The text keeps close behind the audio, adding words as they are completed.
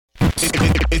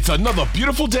It's another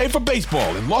beautiful day for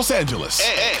baseball in Los Angeles.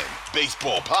 And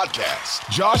baseball podcast.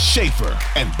 Josh Schaefer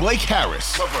and Blake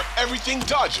Harris Cover everything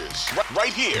Dodgers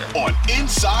right here on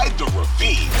Inside the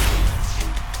Ravine.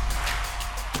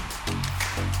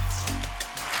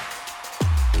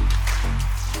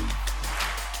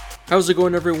 How's it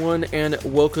going, everyone, and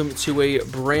welcome to a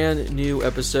brand new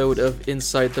episode of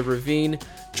Inside the Ravine.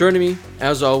 Joining me,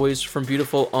 as always, from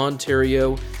beautiful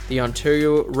Ontario, the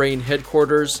Ontario Reign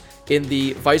headquarters, in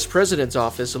the Vice President's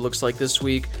office, it looks like this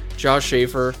week, Josh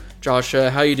Schaefer. Josh,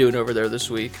 how you doing over there this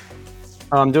week?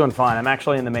 I'm doing fine. I'm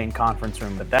actually in the main conference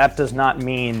room, but that does not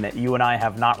mean that you and I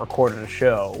have not recorded a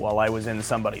show while I was in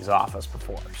somebody's office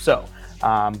before. So,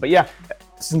 but yeah,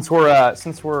 since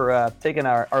we're taking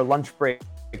our lunch break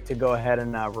to go ahead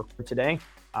and record today,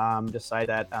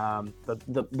 decided that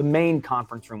the main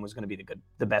conference room was going to be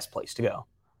the best place to go.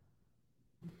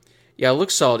 Yeah, it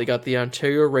looks solid. You got the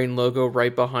Ontario Reign logo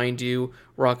right behind you,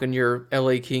 rocking your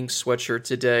LA Kings sweatshirt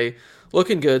today.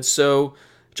 Looking good. So,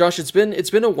 Josh, it's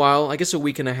been a while, I guess a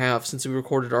week and a half since we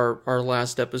recorded our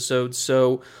last episode.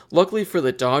 So, luckily for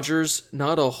the Dodgers,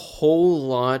 not a whole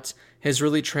lot has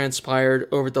really transpired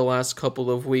over the last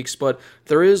couple of weeks, but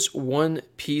there is one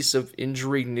piece of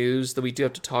injury news that we do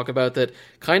have to talk about that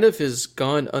kind of has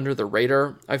gone under the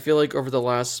radar, I feel like, over the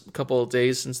last couple of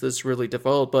days since this really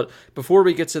developed. But before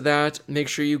we get to that, make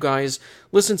sure you guys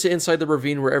listen to Inside the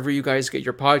Ravine wherever you guys get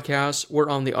your podcasts. We're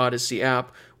on the Odyssey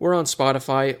app, we're on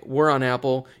Spotify, we're on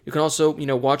Apple. You can also,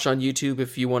 watch on YouTube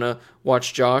if you want to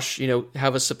watch Josh,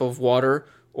 have a sip of water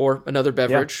or another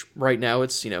beverage. Yeah. Right now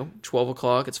it's, 12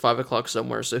 o'clock, it's 5 o'clock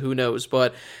somewhere, so who knows.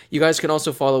 But you guys can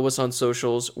also follow us on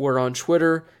socials. We're on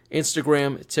Twitter,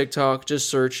 Instagram, TikTok. Just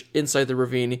search Inside the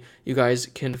Ravine. You guys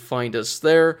can find us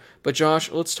there. But Josh,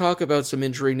 let's talk about some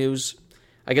injury news.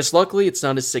 I guess luckily it's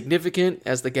not as significant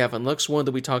as the Gavin Lux one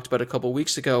that we talked about a couple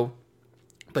weeks ago.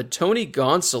 But Tony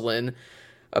Gonsolin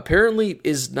apparently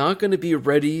is not going to be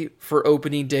ready for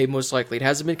opening day, most likely. It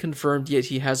hasn't been confirmed yet.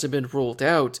 He hasn't been ruled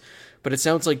out. But it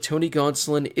sounds like Tony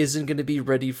Gonsolin isn't going to be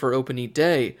ready for opening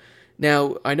day.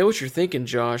 Now, I know what you're thinking,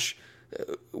 Josh.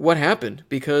 What happened?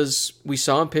 Because we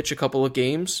saw him pitch a couple of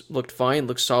games, looked fine,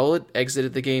 looked solid,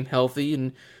 exited the game healthy,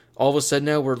 and all of a sudden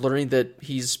now we're learning that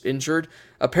he's injured.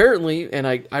 Apparently, and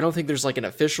I don't think there's like an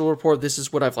official report, this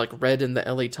is what I've read in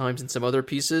the LA Times and some other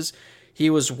pieces, he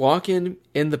was walking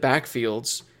in the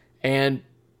backfields and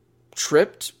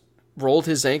tripped, rolled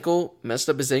his ankle, messed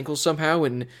up his ankle somehow,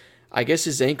 and I guess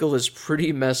his ankle is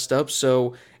pretty messed up.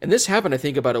 So, and this happened, I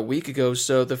think, about a week ago.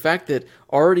 So the fact that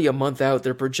already a month out,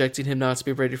 they're projecting him not to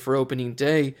be ready for opening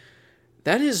day,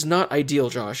 that is not ideal,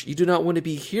 Josh. You do not want to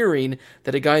be hearing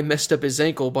that a guy messed up his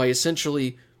ankle by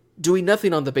essentially doing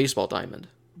nothing on the baseball diamond.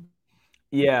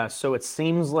 Yeah, so it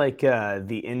seems like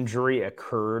the injury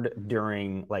occurred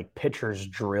during pitchers'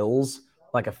 drills,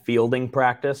 like a fielding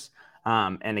practice.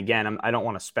 And again, I don't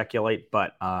want to speculate,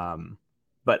 but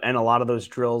in a lot of those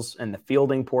drills and the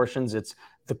fielding portions, it's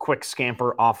the quick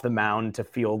scamper off the mound to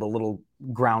field a little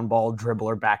ground ball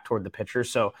dribbler back toward the pitcher.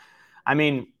 So, I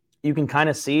mean, you can kind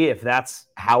of see if that's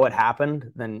how it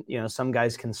happened, then, some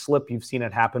guys can slip. You've seen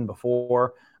it happen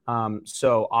before.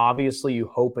 So obviously you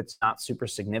hope it's not super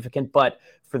significant, but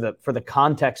for the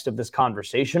context of this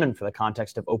conversation and for the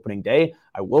context of opening day,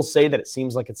 I will say that it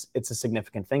seems like it's a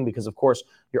significant thing because, of course,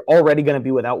 you're already going to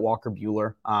be without Walker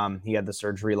Buehler. He had the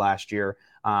surgery last year.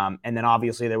 And then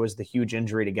obviously there was the huge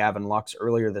injury to Gavin Lux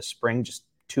earlier this spring, just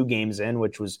 2 games in,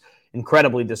 which was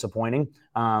incredibly disappointing.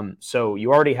 So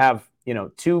you already have,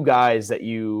 2 guys that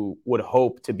you would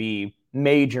hope to be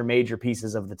major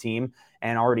pieces of the team,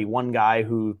 and already one guy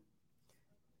who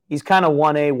he's kind of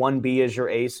 1A, 1B as your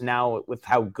ace. Now with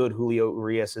how good Julio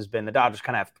Urias has been, the Dodgers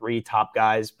kind of have 3 top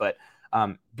guys, but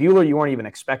Buehler you weren't even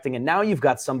expecting. And now you've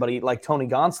got somebody like Tony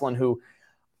Gonsolin, who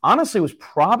honestly was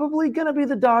probably going to be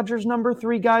the Dodgers' number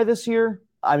 3 guy this year.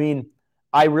 I mean,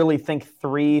 I really think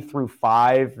 3 through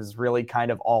 5 is really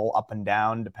kind of all up and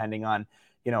down, depending on,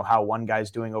 how one guy's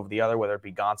doing over the other, whether it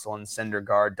be Gonsolin,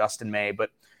 Syndergaard, Dustin May.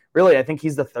 But really, I think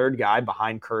he's the 3rd guy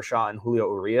behind Kershaw and Julio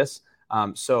Urias.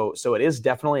 So it is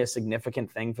definitely a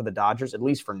significant thing for the Dodgers, at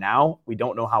least for now. We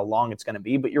don't know how long it's going to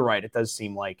be, but you're right. It does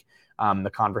seem like the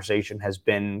conversation has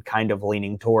been kind of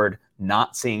leaning toward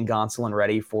not seeing Gonsolin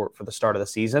ready for the start of the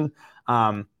season.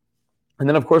 And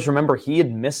then, of course, remember, he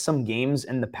had missed some games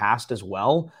in the past as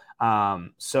well.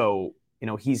 So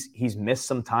he's missed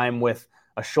some time with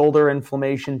a shoulder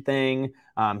inflammation thing.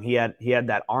 He had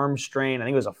that arm strain. I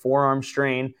think it was a forearm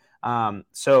strain.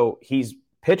 So he's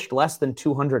pitched less than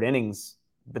 200 innings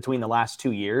between the last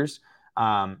 2 years.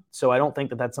 So I don't think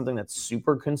that that's something that's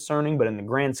super concerning, but in the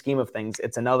grand scheme of things,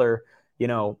 it's another,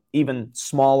 even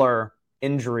smaller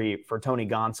injury for Tony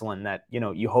Gonsolin that,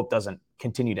 you hope doesn't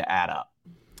continue to add up.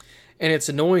 And it's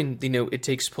annoying, it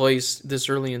takes place this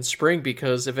early in spring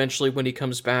because eventually when he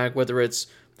comes back, whether it's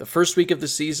the first week of the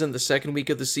season, the second week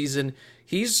of the season,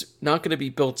 he's not going to be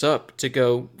built up to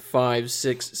go 5,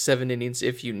 6, 7 innings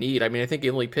if you need. I mean, I think he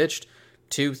only pitched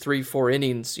 2, 3, 4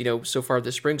 innings, so far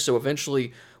this spring. So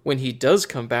eventually when he does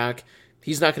come back,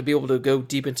 he's not going to be able to go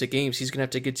deep into games. He's going to have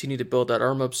to continue to build that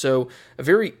arm up. So a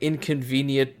very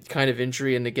inconvenient kind of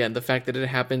injury. And again, the fact that it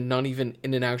happened not even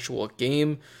in an actual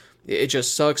game, it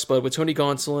just sucks. But with Tony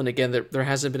Gonsolin, again, there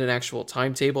hasn't been an actual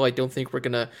timetable. I don't think we're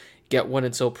going to get one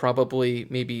until probably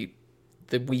maybe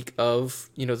the week of,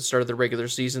 the start of the regular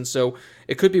season. So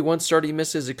it could be one start he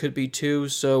misses. It could be 2.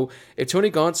 So if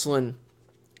Tony Gonsolin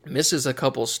misses a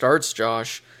couple starts,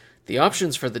 Josh, the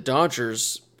options for the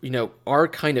Dodgers, are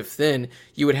kind of thin.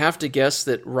 You would have to guess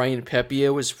that Ryan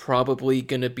Pepiot is probably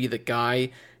going to be the guy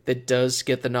that does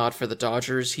get the nod for the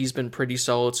Dodgers. He's been pretty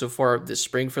solid so far this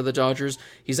spring for the Dodgers.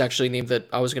 He's actually a name that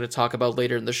I was going to talk about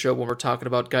later in the show when we're talking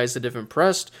about guys that have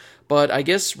impressed. But I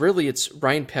guess really it's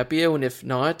Ryan Pepiot, and if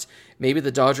not, maybe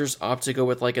the Dodgers opt to go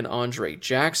with like an Andre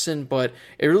Jackson. But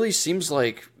it really seems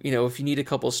like, if you need a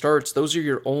couple starts, those are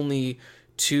your only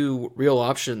 2 real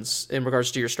options in regards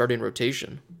to your starting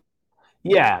rotation.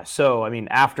 Yeah, so I mean,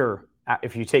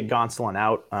 if you take Gonsolin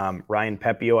out, Ryan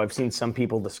Pepiot, I've seen some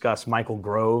people discuss Michael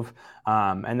Grove,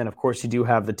 and then of course you do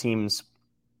have the team's,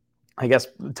 I guess,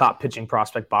 top pitching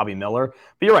prospect Bobby Miller.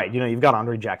 But you're right, you've got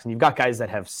Andre Jackson, you've got guys that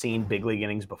have seen big league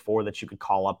innings before that you could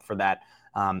call up for that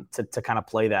to kind of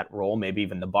play that role, maybe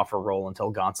even the buffer role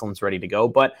until Gonsolin's ready to go.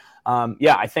 But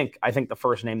yeah, I think the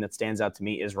first name that stands out to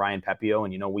me is Ryan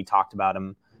Pepiot, and we talked about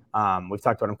him. We've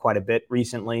talked about him quite a bit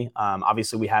recently.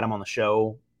 Obviously, we had him on the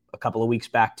show a couple of weeks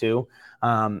back too,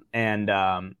 and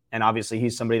obviously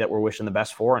he's somebody that we're wishing the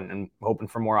best for and hoping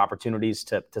for more opportunities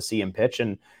to see him pitch.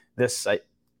 And this,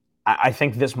 I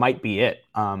think this might be it.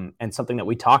 And something that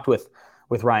we talked with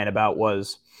Ryan about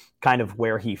was kind of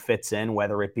where he fits in,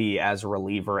 whether it be as a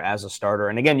reliever, as a starter.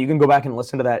 And again, you can go back and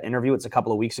listen to that interview. It's a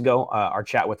couple of weeks ago, our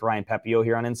chat with Ryan Pepiot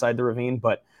here on Inside the Ravine.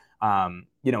 But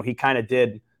he kind of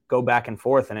did go back and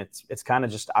forth, and it's kind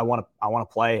of just I want to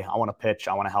play, I want to pitch,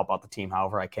 I want to help out the team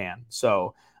however I can.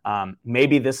 So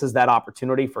maybe this is that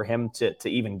opportunity for him to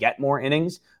even get more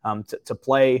innings, to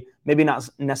play maybe not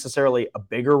necessarily a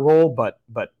bigger role,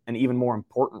 but an even more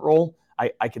important role.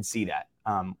 I could see that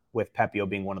with Pepiot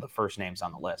being one of the first names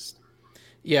on the list.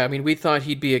 Yeah, I mean, we thought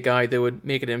he'd be a guy that would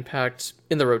make an impact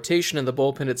in the rotation and the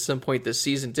bullpen at some point this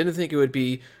season. Didn't think it would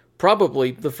be probably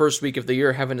the first week of the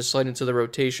year having to slide into the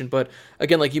rotation. But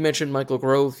again, like you mentioned, Michael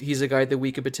Grove, he's a guy that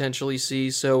we could potentially see.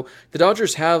 So the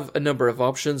Dodgers have a number of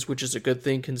options, which is a good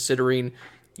thing considering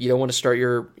you don't want to start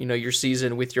your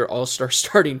season with your all-star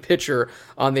starting pitcher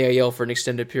on the IL for an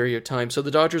extended period of time. So the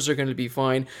Dodgers are going to be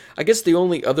fine. I guess the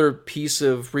only other piece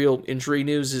of real injury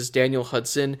news is Daniel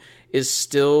Hudson is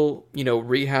still,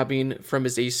 rehabbing from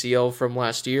his ACL from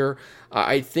last year.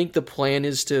 I think the plan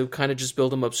is to kind of just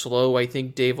build him up slow. I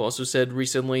think Dave also said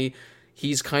recently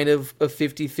he's kind of a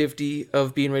 50-50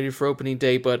 of being ready for opening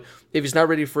day, but if he's not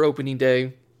ready for opening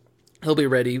day, he'll be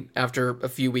ready after a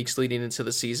few weeks leading into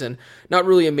the season. Not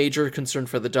really a major concern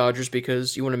for the Dodgers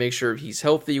because you want to make sure he's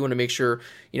healthy. You want to make sure,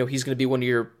 he's going to be one of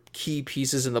your key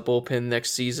pieces in the bullpen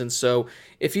next season. So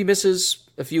if he misses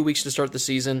a few weeks to start the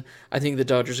season, I think the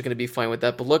Dodgers are going to be fine with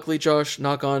that. But luckily, Josh,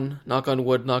 knock on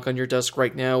wood, knock on your desk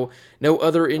right now, no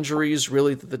other injuries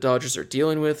really that the Dodgers are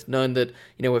dealing with, none that,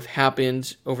 have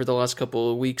happened over the last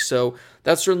couple of weeks. So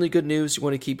that's certainly good news. You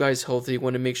want to keep guys healthy. You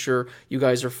want to make sure you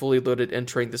guys are fully loaded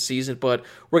entering the season. But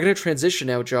we're going to transition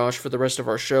now, Josh, for the rest of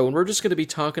our show. And we're just going to be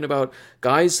talking about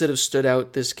guys that have stood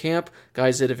out this camp,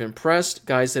 guys that have impressed,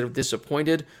 guys that have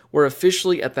disappointed. We're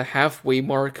officially at the halfway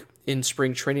mark in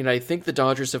spring training. I think the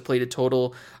Dodgers have played a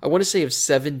total, I want to say, of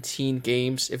 17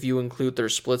 games if you include their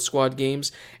split squad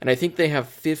games. And I think they have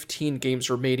 15 games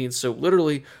remaining. So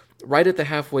literally right at the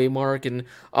halfway mark. And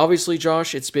obviously,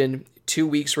 Josh, it's been 2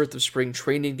 weeks worth of spring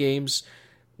training games.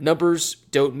 Numbers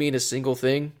don't mean a single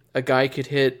thing. A guy could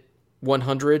hit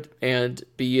 100 and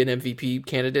be an MVP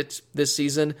candidate this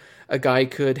season. A guy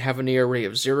could have an ERA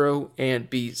of 0 and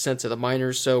be sent to the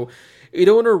minors. So you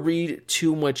don't want to read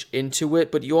too much into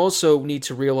it, but you also need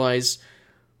to realize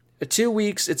 2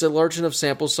 weeks, it's a large enough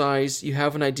sample size. You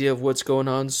have an idea of what's going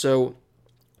on. So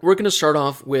we're going to start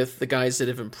off with the guys that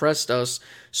have impressed us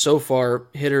so far,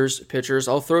 hitters, pitchers.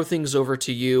 I'll throw things over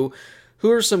to you.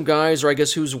 Who are some guys, or I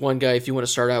guess who's one guy, if you want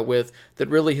to start out with, that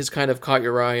really has kind of caught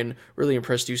your eye and really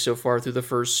impressed you so far through the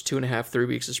first 2.5, 3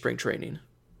 weeks of spring training?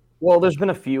 Well, there's been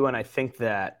a few, and I think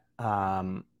that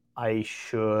I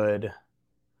should...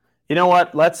 You know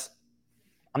what? Let's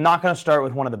I'm not going to start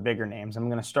with one of the bigger names. I'm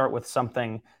going to start with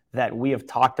something that we have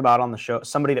talked about on the show,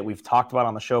 somebody that we've talked about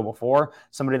on the show before,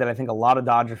 somebody that I think a lot of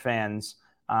Dodger fans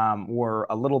were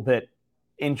a little bit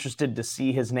interested to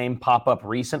see his name pop up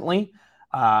recently,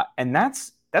 and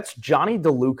that's Johnny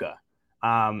DeLuca.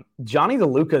 Johnny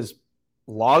DeLuca's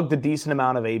logged a decent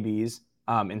amount of ABs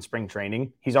in spring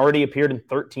training. He's already appeared in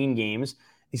 13 games.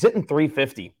 He's hitting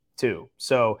 350 too.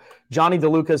 So Johnny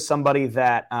DeLuca is somebody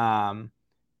that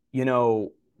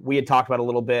we had talked about a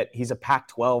little bit. He's a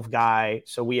Pac-12 guy,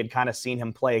 so we had kind of seen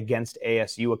him play against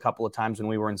ASU a couple of times when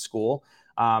we were in school.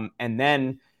 And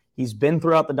then he's been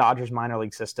throughout the Dodgers minor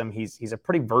league system. He's a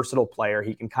pretty versatile player.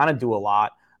 He can kind of do a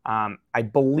lot. I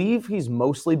believe he's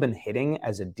mostly been hitting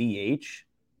as a DH.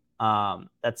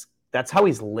 That's how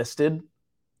he's listed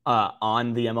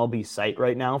on the MLB site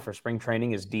right now for spring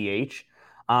training is DH.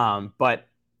 But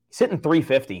he's hitting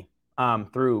 350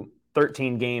 through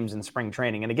 13 games in spring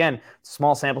training. And again, it's a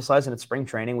small sample size and it's spring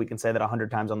training. We can say that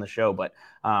 100 times on the show, but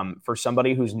for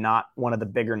somebody who's not one of the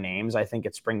bigger names, I think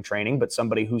it's spring training, but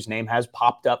somebody whose name has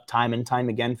popped up time and time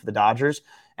again for the Dodgers,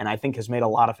 and I think has made a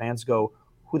lot of fans go,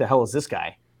 who the hell is this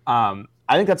guy? I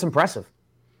think that's impressive.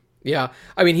 Yeah.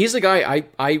 I mean, he's a guy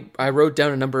I wrote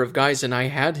down a number of guys and I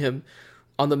had him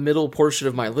on the middle portion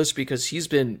of my list because he's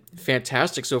been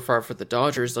fantastic so far for the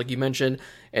Dodgers. Like you mentioned,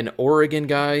 an Oregon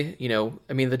guy,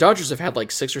 the Dodgers have had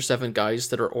like 6 or 7 guys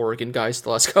that are Oregon guys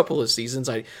the last couple of seasons.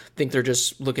 I think they're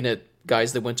just looking at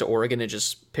guys that went to Oregon and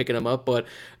just picking them up. But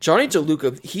Johnny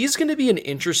DeLuca, he's going to be an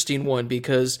interesting one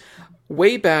because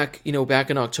way back,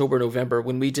 back in October, November,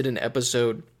 when we did an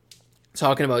episode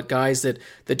talking about guys that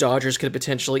the Dodgers could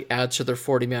potentially add to their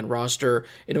 40-man roster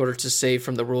in order to save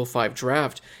from the Rule 5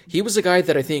 draft. He was a guy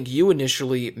that I think you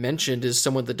initially mentioned as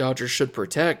someone the Dodgers should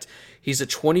protect. He's a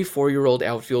 24-year-old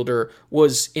outfielder,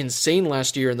 was insane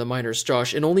last year in the minors,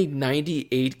 Josh. In only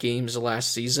 98 games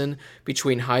last season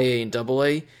between high A and double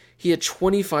A, he had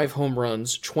 25 home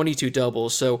runs, 22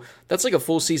 doubles, so that's like a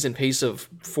full season pace of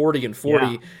 40 and 40.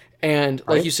 Yeah. And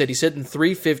like you said, he's hitting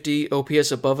 350,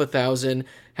 OPS above 1,000,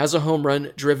 has a home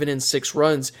run, driven in 6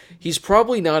 runs. He's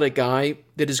probably not a guy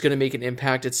that is going to make an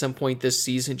impact at some point this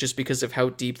season just because of how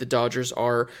deep the Dodgers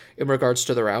are in regards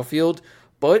to their outfield.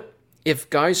 But if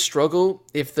guys struggle,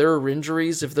 if there are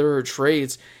injuries, if there are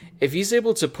trades, if he's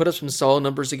able to put up some solid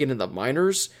numbers again in the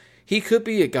minors, he could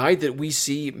be a guy that we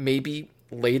see maybe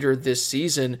later this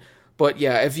season. But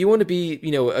yeah, if you want to be,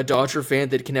 a Dodger fan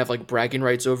that can have like bragging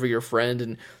rights over your friend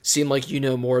and seem like you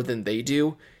know more than they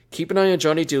do, keep an eye on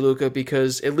Johnny DeLuca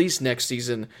because at least next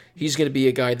season he's going to be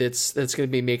a guy that's going to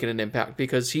be making an impact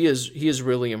because he is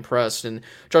really impressed. And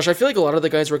Josh, I feel like a lot of the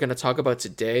guys we're going to talk about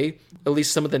today, at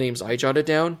least some of the names I jotted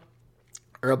down,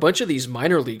 are a bunch of these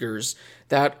minor leaguers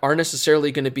that aren't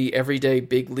necessarily going to be everyday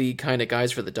big league kind of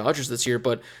guys for the Dodgers this year,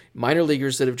 but minor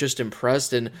leaguers that have just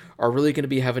impressed and are really going to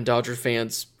be having Dodger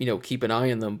fans, keep an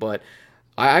eye on them. But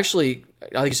I actually,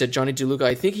 like you said, Johnny DeLuca,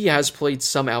 I think he has played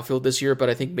some outfield this year, but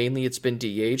I think mainly it's been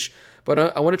DH.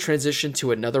 But I want to transition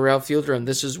to another outfielder, and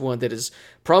this is one that is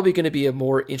probably going to be a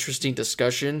more interesting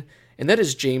discussion, and that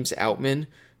is James Outman,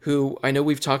 who I know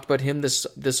we've talked about him this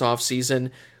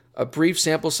offseason. A brief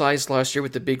sample size last year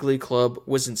with the big league club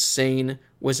was insane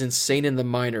in the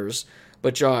minors.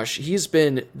 But Josh, he's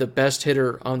been the best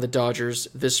hitter on the Dodgers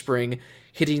this spring,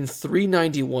 hitting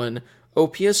 .391,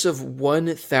 OPS of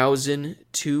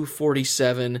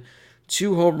 1,247,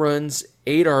 2 home runs,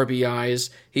 8 RBIs.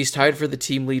 He's tied for the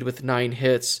team lead with 9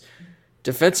 hits.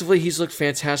 Defensively, he's looked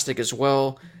fantastic as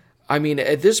well. I mean,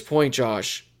 at this point,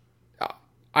 Josh,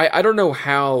 I don't know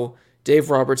how Dave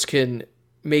Roberts can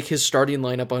make his starting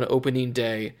lineup on opening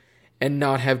day and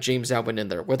not have James Outman in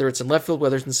there, whether it's in left field,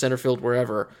 whether it's in center field,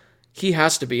 wherever. He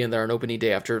has to be in there on opening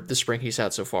day after the spring he's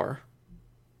had so far.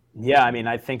 Yeah, I mean,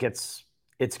 I think it's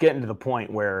getting to the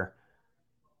point where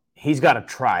he's got to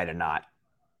try to not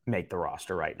make the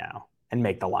roster right now and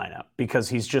make the lineup because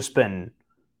he's just been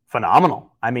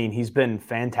phenomenal. I mean, he's been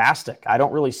fantastic. I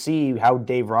don't really see how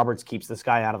Dave Roberts keeps this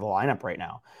guy out of the lineup right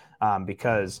now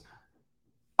because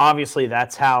obviously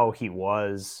that's how he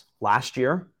was last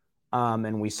year.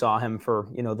 And we saw him for,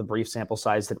 the brief sample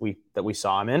size that we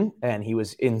saw him in, and he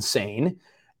was insane.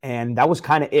 And that was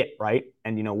kind of it, right?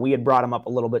 And, we had brought him up a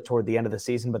little bit toward the end of the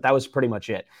season, but that was pretty much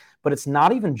it. But it's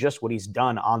not even just what he's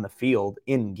done on the field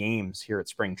in games here at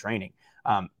spring training.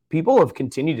 People have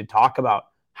continued to talk about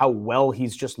how well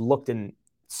he's just looked in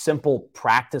simple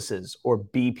practices or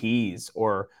BPs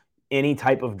or any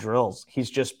type of drills. He's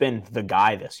just been the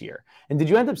guy this year. And did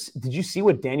you see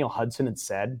what Daniel Hudson had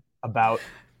said about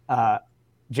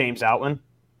James Outman?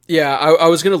 Yeah, I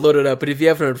was going to load it up, but if you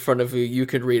have it in front of you, you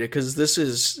can read it,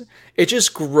 because it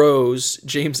just grows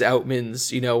James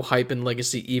Outman's, hype and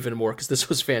legacy even more, because this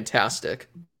was fantastic.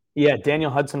 Yeah, Daniel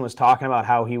Hudson was talking about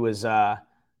how he was,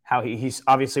 he's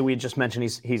obviously, we just mentioned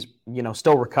he's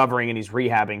still recovering and he's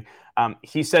rehabbing.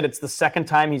 He said it's the second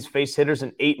time he's faced hitters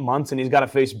in 8 months, and he's got to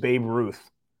face Babe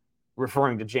Ruth,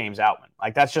 referring to James Outman.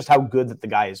 Like, that's just how good that the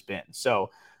guy has been. So,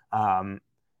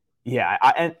 yeah,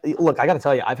 and look, I got to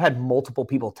tell you, I've had multiple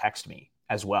people text me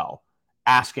as well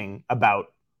asking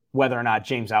about whether or not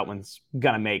James Outman's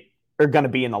going to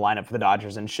be in the lineup for the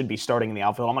Dodgers and should be starting in the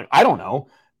outfield. I'm like, I don't know,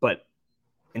 but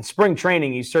in spring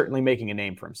training, he's certainly making a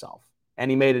name for himself,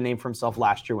 and he made a name for himself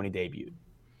last year when he debuted.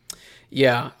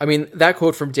 Yeah, I mean, that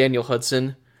quote from Daniel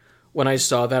Hudson, when I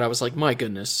saw that, I was like, my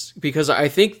goodness, because I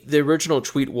think the original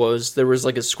tweet was there was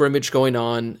like a scrimmage going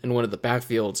on in one of the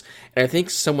backfields, and I think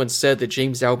someone said that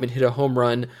James Outman hit a home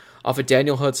run off of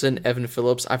Daniel Hudson, Evan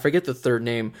Phillips, I forget the third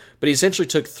name, but he essentially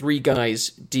took 3 guys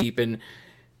deep. And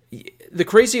the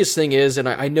craziest thing is, and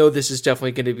I know this is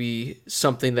definitely going to be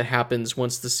something that happens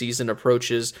once the season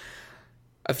approaches,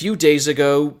 a few days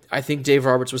ago, I think Dave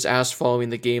Roberts was asked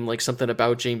following the game, like, something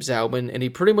about James Outman, and he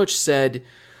pretty much said,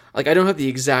 like, I don't have the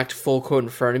exact full quote in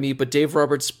front of me, but Dave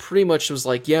Roberts pretty much was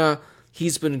like, yeah,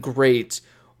 he's been great.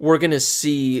 We're going to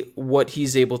see what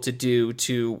he's able to do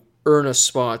to earn a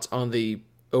spot on the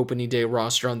opening day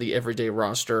roster, on the everyday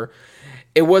roster.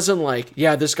 It wasn't like,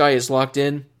 yeah, this guy is locked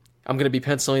in. I'm going to be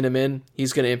penciling him in.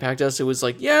 He's going to impact us. It was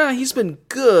like, yeah, he's been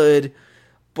good,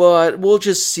 but we'll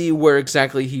just see where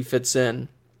exactly he fits in.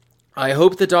 I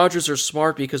hope the Dodgers are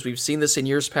smart, because we've seen this in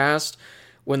years past.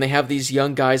 When they have these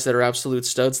young guys that are absolute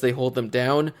studs, they hold them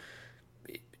down.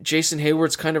 Jason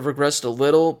Hayward's kind of regressed a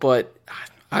little, but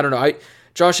I don't know.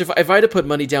 Josh, if I had to put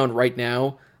money down right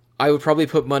now, I would probably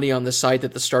put money on the side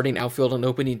that the starting outfield on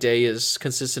opening day is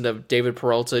consistent of David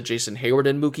Peralta, Jason Hayward,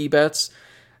 and Mookie Betts.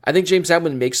 I think James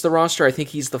Outman makes the roster. I think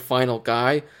he's the final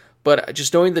guy. But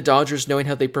just knowing the Dodgers, knowing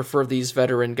how they prefer these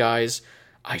veteran guys,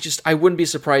 I wouldn't be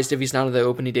surprised if he's not in the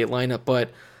opening day lineup. But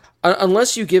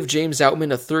unless you give James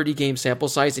Outman a 30-game sample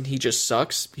size and he just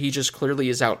sucks, he just clearly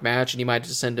is outmatched and you might have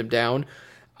to send him down,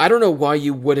 I don't know why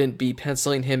you wouldn't be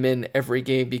penciling him in every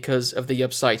game because of the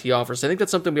upside he offers. I think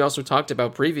that's something we also talked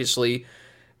about previously.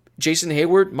 Jason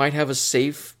Hayward might have a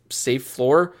safe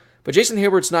floor, but Jason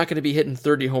Hayward's not going to be hitting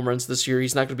 30 home runs this year.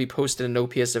 He's not going to be posting an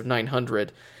OPS of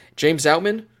 900. James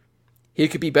Outman, he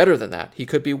could be better than that. He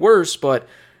could be worse, but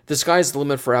the sky's the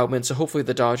limit for Outman, so hopefully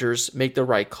the Dodgers make the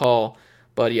right call.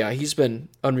 But yeah, he's been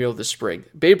unreal this spring.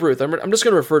 Babe Ruth, I'm just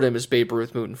going to refer to him as Babe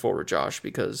Ruth moving forward, Josh,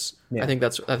 because I think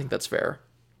that's fair.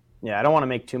 Yeah, I don't want to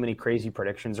make too many crazy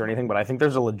predictions or anything, but I think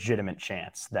there's a legitimate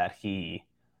chance that he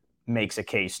makes a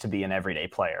case to be an everyday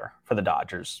player for the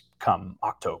Dodgers come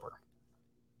October.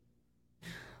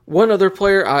 One other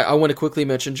player I want to quickly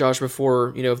mention, Josh,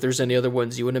 before, if there's any other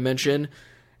ones you want to mention,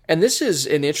 and this is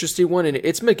an interesting one, and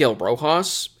it's Miguel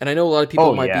Rojas. And I know a lot of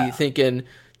people might be thinking,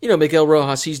 Miguel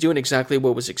Rojas, he's doing exactly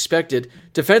what was expected.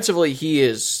 Defensively, he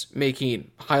is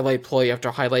making highlight play after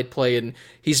highlight play, and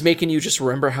he's making you just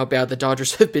remember how bad the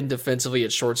Dodgers have been defensively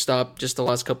at shortstop just the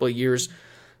last couple of years.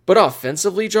 But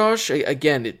offensively, Josh,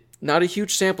 again, not a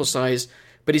huge sample size,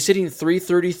 but he's hitting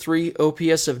 .333,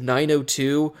 OPS of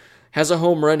 .902, has a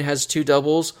home run, has 2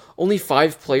 doubles. Only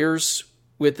 5 players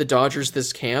with the Dodgers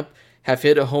this camp have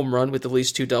hit a home run with at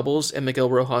least 2 doubles, and Miguel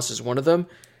Rojas is one of them.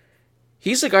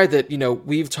 He's a guy that,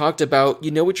 we've talked about,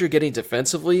 what you're getting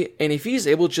defensively, and if he's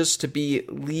able just to be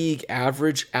league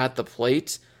average at the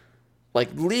plate, like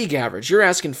league average, you're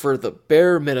asking for the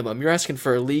bare minimum, you're asking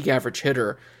for a league average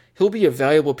hitter, he'll be a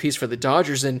valuable piece for the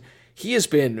Dodgers, and he has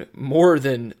been more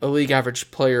than a league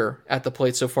average player at the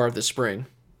plate so far this spring.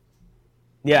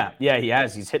 Yeah, he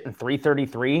has. He's hitting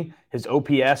 .333. His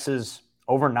OPS is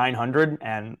over 900,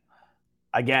 and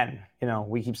again,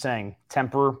 we keep saying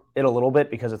temper it a little bit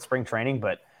because it's spring training,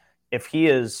 but if he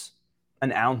is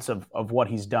an ounce of what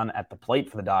he's done at the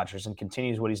plate for the Dodgers and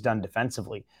continues what he's done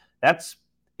defensively, that's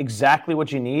exactly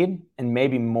what you need and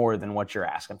maybe more than what you're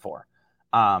asking for.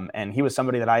 And he was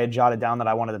somebody that I had jotted down that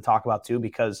I wanted to talk about too,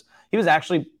 because he was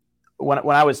actually, when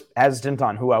I was hesitant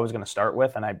on who I was going to start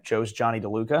with and I chose Johnny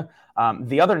DeLuca,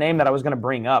 the other name that I was going to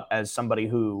bring up as somebody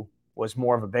who was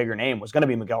more of a bigger name was going to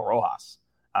be Miguel Rojas.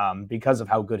 Because of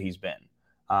how good he's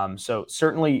been. So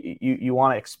certainly you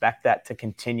want to expect that to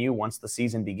continue once the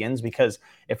season begins, because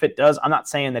if it does, I'm not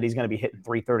saying that he's going to be hitting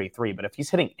 .333, but if he's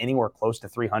hitting anywhere close to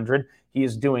 300, he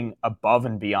is doing above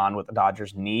and beyond what the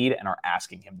Dodgers need and are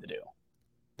asking him to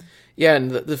do. Yeah,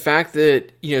 and the fact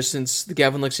that, since the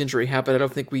Gavin Lux injury happened, I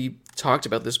don't think we talked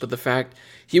about this, but the fact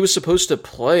he was supposed to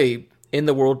play in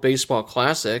the World Baseball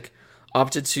Classic,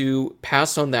 opted to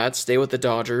pass on that, stay with the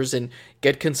Dodgers, and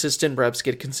get consistent reps,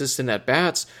 get consistent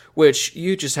at-bats, which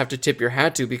you just have to tip your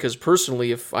hat to, because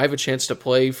personally, if I have a chance to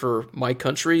play for my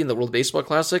country in the World Baseball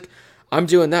Classic, I'm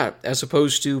doing that, as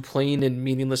opposed to playing in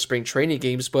meaningless spring training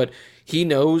games. But he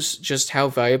knows just how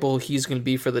valuable he's going to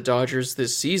be for the Dodgers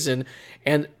this season,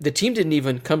 and the team didn't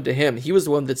even come to him. He was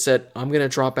the one that said, I'm going to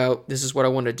drop out, this is what I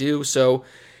want to do. So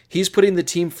he's putting the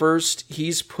team first.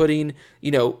 He's putting,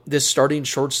 this starting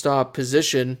shortstop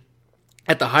position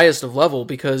at the highest of level,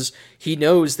 because he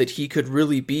knows that he could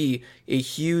really be a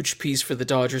huge piece for the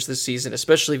Dodgers this season,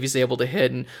 especially if he's able to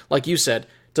hit. And like you said,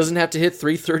 doesn't have to hit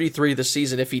 333 this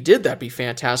season. If he did, that'd be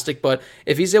fantastic. But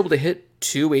if he's able to hit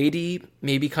 280,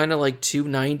 maybe kind of like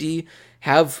 290,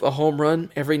 have a home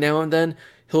run every now and then,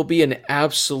 he'll be an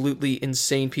absolutely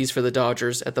insane piece for the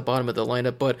Dodgers at the bottom of the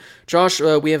lineup. But Josh,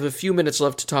 we have a few minutes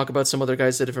left to talk about some other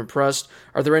guys that have impressed.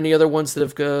 Are there any other ones that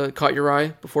have caught your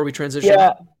eye before we transition?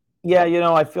 Yeah,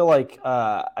 I feel like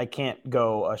I can't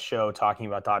go a show talking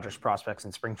about Dodgers prospects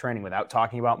in spring training without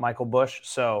talking about Michael Busch.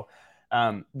 So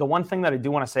the one thing that I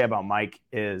do want to say about Mike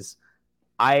is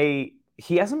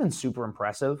he hasn't been super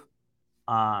impressive,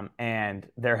 and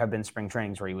there have been spring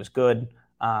trainings where he was good.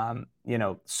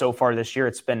 So far this year,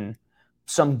 it's been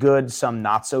some good, some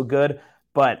not so good.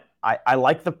 But I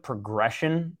like the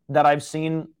progression that I've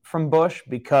seen from Busch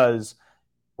because,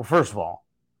 well, first of all,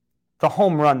 the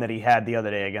home run that he had the other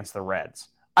day against the Reds,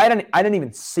 I didn't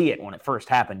even see it when it first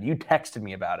happened. You texted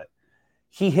me about it.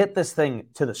 He hit this thing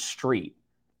to the street.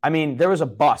 I mean, there was a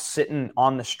bus sitting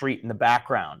on the street in the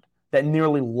background that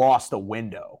nearly lost a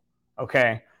window.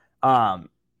 Okay.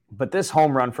 But this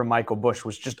home run from Michael Busch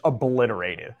was just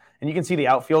obliterated. And you can see the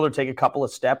outfielder take a couple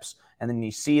of steps, and then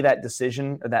you see that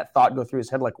decision or that thought go through his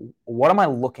head, like, what am I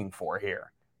looking for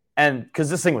here? And because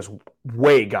this thing was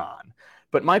way gone.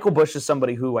 But Michael Busch is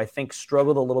somebody who I think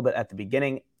struggled a little bit at the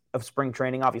beginning of spring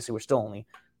training. Obviously, we're still only,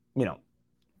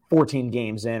 14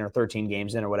 games in or 13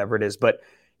 games in or whatever it is. But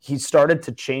he started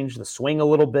to change the swing a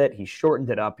little bit. He shortened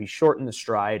it up. He shortened the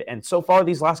stride. And so far,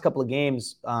 these last couple of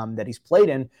games that he's played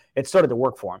in, it started to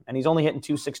work for him. And he's only hitting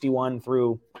 261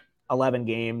 through 11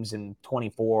 games and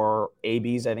 24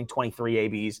 ABs, I think 23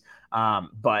 ABs.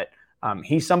 But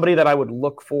he's somebody that I would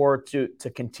look for to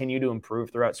continue to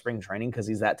improve throughout spring training because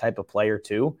he's that type of player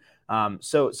too.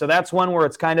 So that's one where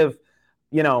it's kind of,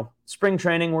 spring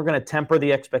training, we're going to temper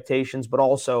the expectations, but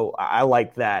also I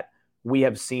like that we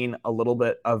have seen a little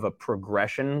bit of a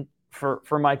progression for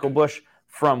Michael Busch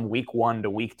from week 1 to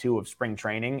week 2 of spring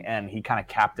training, and he kind of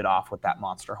capped it off with that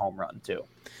monster home run too.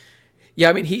 Yeah,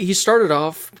 I mean, he started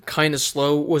off kind of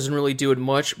slow, wasn't really doing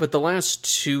much, but the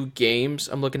last 2 games,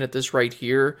 I'm looking at this right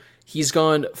here, he's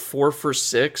gone 4 for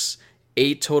 6,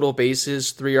 8 total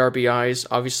bases, 3 RBIs.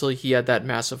 Obviously, he had that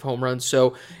massive home run,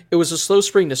 so it was a slow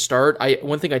spring to start.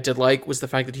 One thing I did like was the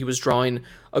fact that he was drawing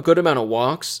a good amount of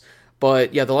walks,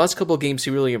 but yeah, the last couple of games he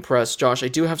really impressed. Josh, I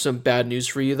do have some bad news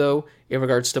for you, though, in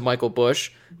regards to Michael Busch,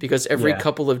 because every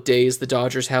couple of days, the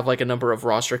Dodgers have like a number of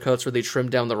roster cuts where they trim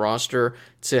down the roster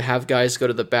to have guys go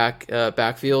to the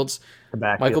backfields.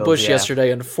 Michael Busch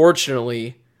yesterday,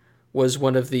 unfortunately, was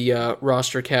one of the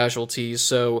roster casualties.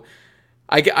 So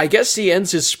I guess he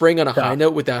ends his spring on a high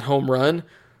note with that home run.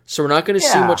 So we're not going to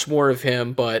see much more of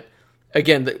him. But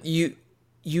again,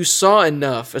 you saw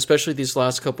enough, especially these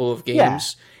last couple of games.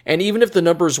 Yeah. And even if the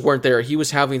numbers weren't there, he was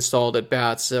having solid at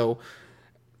bats. So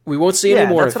we won't see any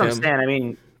more of him. That's what I'm saying. I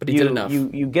mean, but he did enough.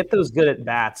 You get those good at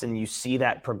bats, and you see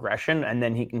that progression, and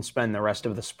then he can spend the rest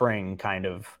of the spring kind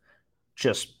of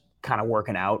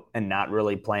working out and not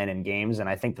really playing in games. And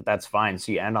I think that that's fine.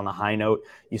 So you end on the high note.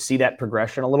 You see that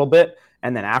progression a little bit,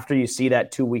 and then after you see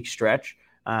that 2-week stretch,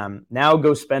 now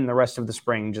go spend the rest of the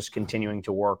spring just continuing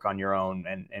to work on your own,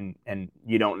 and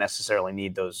you don't necessarily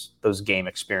need those game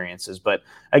experiences. But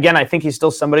again, I think he's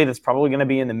still somebody that's probably going to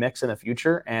be in the mix in the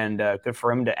future, and good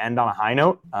for him to end on a high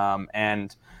note.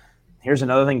 And here's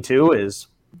another thing too is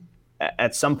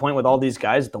at some point with all these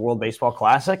guys at the World Baseball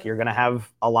Classic, you're going to have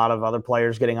a lot of other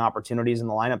players getting opportunities in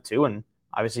the lineup too, and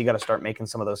obviously you got to start making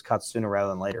some of those cuts sooner rather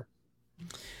than later.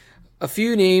 A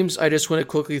few names I just want to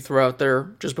quickly throw out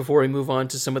there just before we move on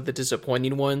to some of the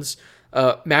disappointing ones.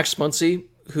 Max Muncy,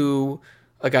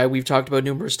 a guy we've talked about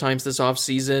numerous times this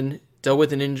offseason, dealt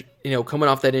with coming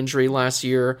off that injury last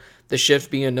year, the shift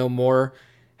being no more,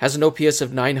 has an OPS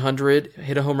of 900,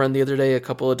 hit a home run the other day, a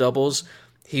couple of doubles.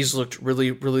 He's looked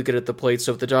really, really good at the plate.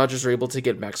 So if the Dodgers are able to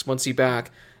get Max Muncy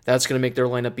back, that's going to make their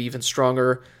lineup even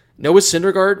stronger. Noah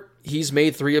Syndergaard, he's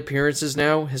made 3 appearances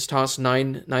now, has tossed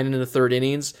 9 1/3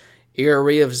 innings,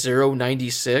 ERA of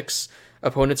 0.96.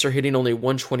 Opponents are hitting only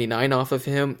 129 off of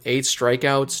him, 8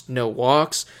 strikeouts, no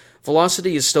walks.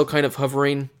 Velocity is still kind of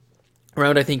hovering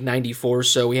around, I think, 94,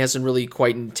 so he hasn't really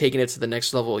quite taken it to the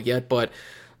next level yet, but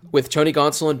with Tony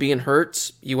Gonsolin being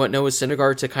hurt, you want Noah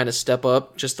Syndergaard to kind of step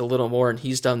up just a little more, and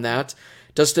he's done that.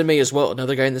 Dustin May as well,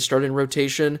 another guy in the starting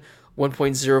rotation,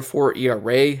 1.04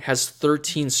 ERA, has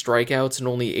 13 strikeouts in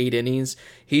only 8 innings.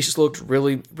 He's looked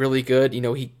really, really good.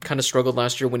 He kind of struggled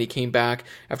last year when he came back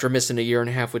after missing a year and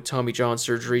a half with Tommy John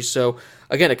surgery. So,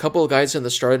 again, a couple of guys in the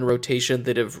starting rotation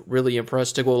that have really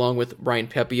impressed to go along with Ryan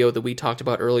Pepiot that we talked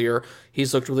about earlier.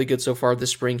 He's looked really good so far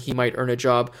this spring. He might earn a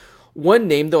job. One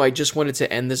name, though, I just wanted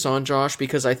to end this on, Josh,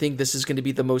 because I think this is going to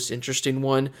be the most interesting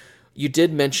one. You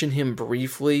did mention him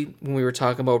briefly when we were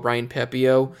talking about Ryan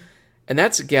Pepiot, and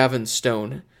that's Gavin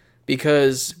Stone,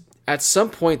 because at some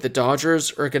point the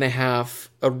Dodgers are going to have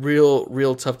a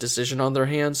real tough decision on their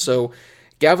hands. So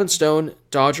Gavin Stone,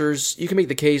 Dodgers, you can make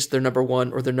the case they're number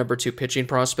 1 or their number 2 pitching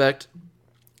prospect.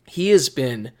 He has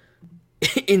been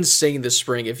insane this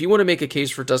spring. If you want to make a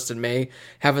case for Dustin May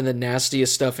having the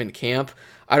nastiest stuff in camp,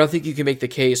 I don't think you can make the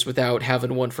case without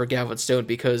having one for Gavin Stone,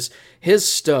 because his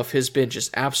stuff has been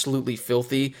just absolutely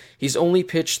filthy. He's only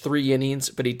pitched 3 innings,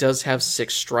 but he does have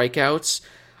 6 strikeouts.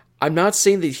 I'm not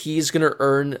saying that he's going to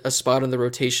earn a spot in the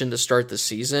rotation to start the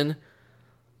season,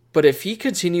 but if he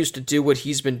continues to do what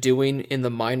he's been doing in the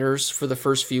minors for the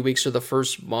first few weeks or the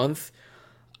first month,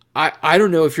 I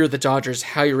don't know if you're the Dodgers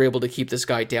how you're able to keep this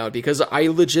guy down, because I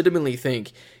legitimately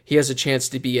think he has a chance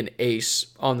to be an ace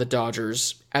on the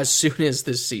Dodgers as soon as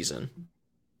this season.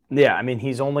 Yeah, I mean,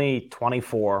 he's only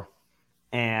 24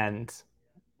 and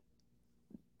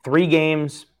 3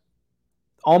 games,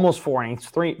 almost 4 innings,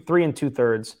 3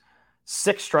 2/3,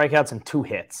 6 strikeouts and 2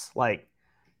 hits.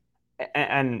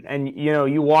 And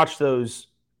you watch those.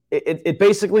 It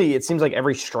basically, it seems like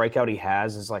every strikeout he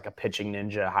has is like a pitching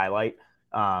ninja highlight.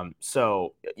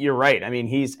 So you're right. I mean,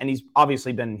 he's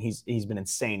obviously been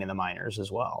insane in the minors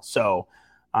as well. So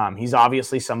he's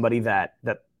obviously somebody that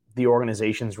the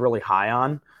organization's really high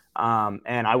on.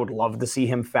 And I would love to see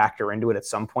him factor into it at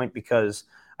some point, because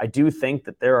I do think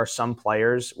that there are some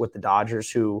players with the Dodgers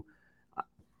who,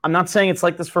 I'm not saying it's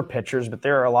like this for pitchers, but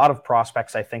there are a lot of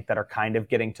prospects, I think, that are kind of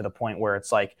getting to the point where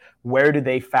it's like, where do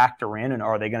they factor in, and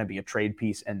are they going to be a trade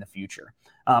piece in the future?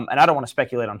 And I don't want to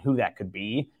speculate on who that could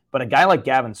be, but a guy like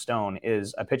Gavin Stone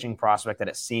is a pitching prospect that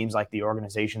it seems like the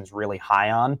organization's really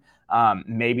high on.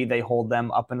 Maybe they hold them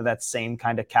up into that same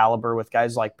kind of caliber with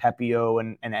guys like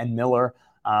Pepiot and Miller.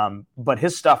 But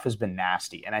his stuff has been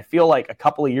nasty. And I feel like a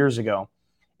couple of years ago,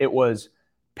 it was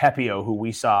Pepiot who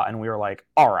we saw, and we were like,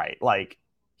 all right, like,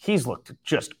 he's looked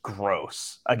just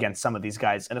gross against some of these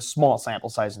guys in a small sample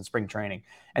size in spring training.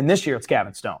 And this year it's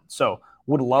Gavin Stone. So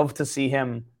would love to see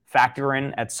him factor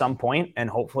in at some point, and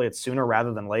hopefully it's sooner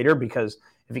rather than later, because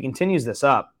if he continues this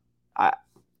up,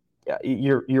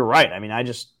 you're right. I mean,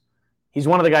 he's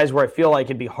one of the guys where I feel like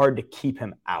it'd be hard to keep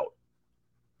him out.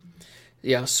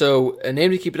 Yeah, so a name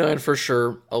to keep an eye on for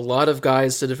sure. A lot of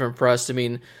guys that have impressed. I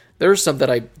mean, there's some that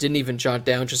I didn't even jot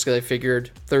down just because I figured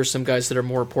there's some guys that are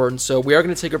more important. So we are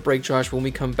going to take a break, Josh. When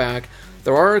we come back,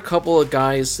 there are a couple of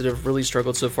guys that have really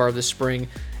struggled so far this spring,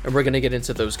 and we're going to get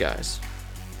into those guys.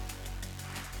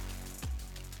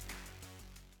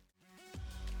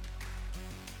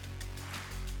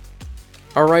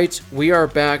 All right, we are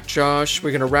back, Josh.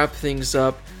 We're going to wrap things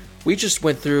up. We just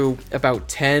went through about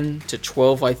 10 to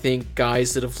 12, I think,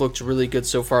 guys that have looked really good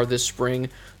so far this spring.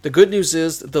 The good news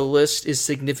is the list is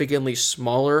significantly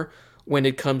smaller when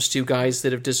it comes to guys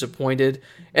that have disappointed.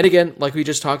 And again, like we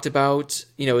just talked about,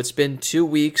 it's been 2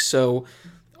 weeks, so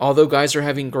although guys are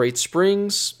having great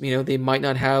springs, they might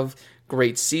not have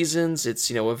great seasons. It's,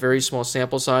 a very small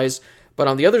sample size. But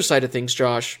on the other side of things,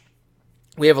 Josh,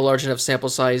 we have a large enough sample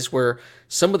size where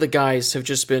some of the guys have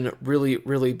just been really,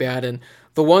 really bad. And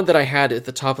the one that I had at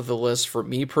the top of the list for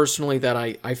me personally that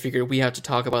I figured we had to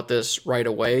talk about this right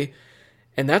away,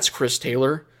 and that's Chris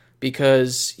Taylor,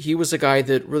 because he was a guy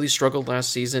that really struggled last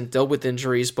season, dealt with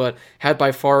injuries, but had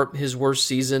by far his worst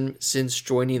season since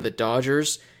joining the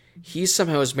Dodgers. He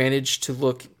somehow has managed to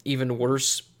look even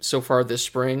worse so far this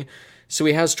spring. So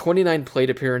he has 29 plate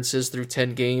appearances through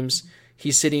 10 games.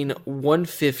 He's sitting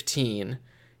 115.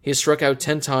 He has struck out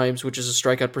 10 times, which is a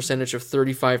strikeout percentage of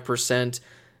 35%.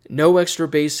 No extra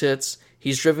base hits.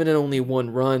 He's driven in only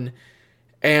 1 run.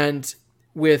 And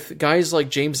with guys like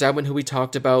James Outman, who we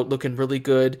talked about, looking really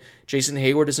good, Jason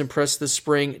Hayward has impressed this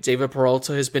spring. David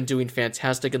Peralta has been doing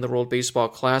fantastic in the World Baseball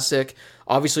Classic.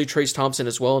 Obviously, Trace Thompson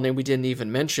as well, a name we didn't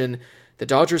even mention. The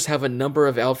Dodgers have a number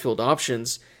of outfield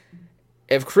options.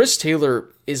 If Chris Taylor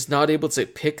is not able to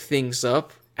pick things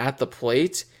up at the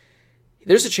plate,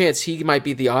 there's a chance he might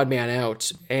be the odd man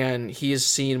out, and he is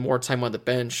seeing more time on the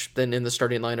bench than in the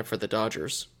starting lineup for the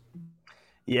Dodgers.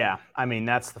 Yeah, I mean,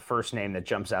 that's the first name that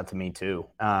jumps out to me too.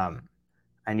 And,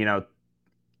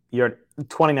 you're at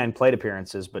 29 plate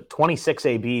appearances, but 26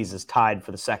 ABs is tied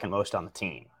for the second most on the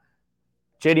team.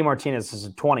 JD Martinez is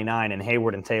at 29, and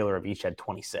Hayward and Taylor have each had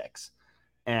 26.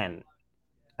 And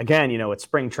again, it's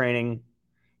spring training.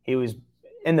 He was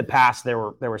in the past. There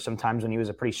were some times when he was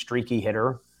a pretty streaky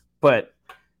hitter, but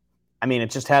I mean, it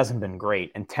just hasn't been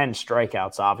great. And 10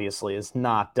 strikeouts obviously is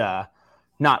not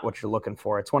what you're looking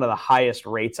for. It's one of the highest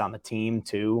rates on the team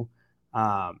too,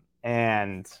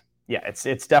 and yeah,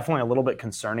 it's definitely a little bit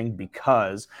concerning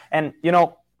because, and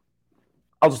I'll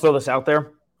just throw this out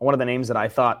there. One of the names that I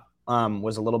thought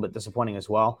was a little bit disappointing as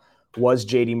well was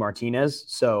JD Martinez.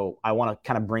 So I want to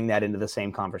kind of bring that into the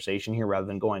same conversation here rather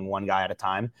than going one guy at a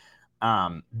time.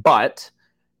 But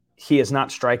he has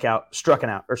not struck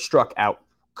out.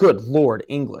 Good Lord,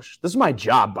 English. This is my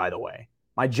job, by the way.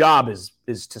 My job is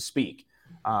to speak.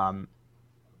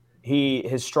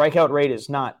 His strikeout rate is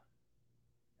not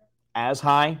as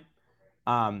high.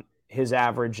 His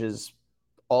average is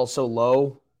also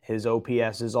low. His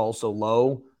OPS is also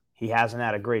low. He hasn't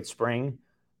had a great spring,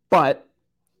 but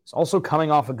he's also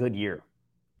coming off a good year.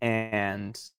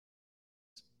 And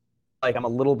I'm a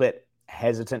little bit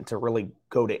hesitant to really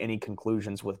go to any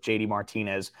conclusions with JD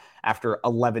Martinez after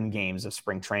 11 games of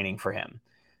spring training for him.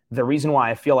 The reason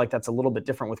why I feel like that's a little bit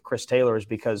different with Chris Taylor is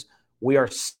because we are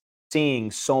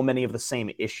seeing so many of the same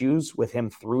issues with him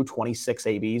through 26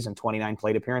 ABs and 29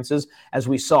 plate appearances as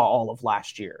we saw all of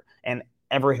last year and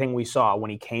everything we saw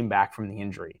when he came back from the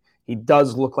injury. He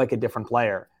does look like a different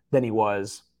player than he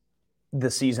was the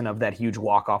season of that huge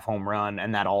walk-off home run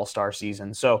and that all-star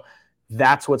season. So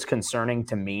that's what's concerning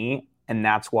to me, and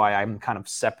that's why I'm kind of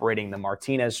separating the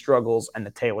Martinez struggles and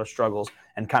the Taylor struggles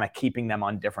and kind of keeping them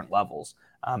on different levels.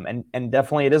 And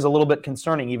definitely it is a little bit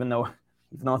concerning, even though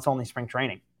it's only spring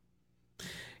training.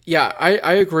 Yeah,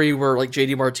 I agree where like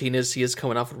JD Martinez, he is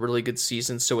coming off a really good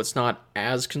season, so it's not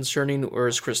as concerning,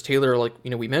 whereas Chris Taylor, like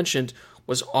we mentioned,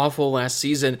 was awful last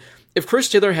season. If Chris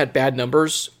Taylor had bad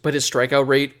numbers, but his strikeout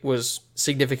rate was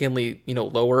significantly,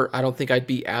 lower, I don't think I'd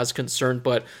be as concerned.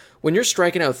 But when you're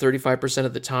striking out 35%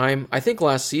 of the time, I think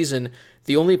last season,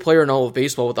 the only player in all of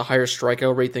baseball with a higher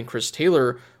strikeout rate than Chris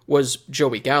Taylor was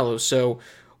Joey Gallo. So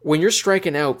when you're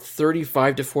striking out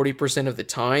 35 to 40% of the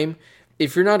time,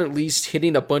 if you're not at least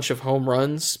hitting a bunch of home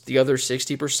runs, the other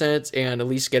 60%, and at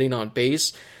least getting on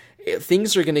base,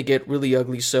 things are going to get really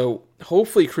ugly. So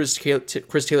hopefully Chris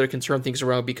Taylor can turn things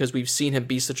around because we've seen him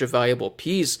be such a valuable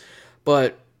piece.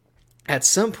 But at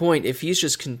some point, if he's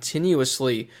just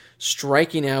continuously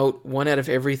striking out 1 out of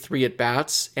every 3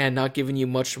 at-bats and not giving you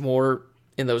much more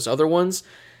in those other ones,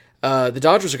 the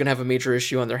Dodgers are going to have a major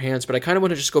issue on their hands. But I kind of want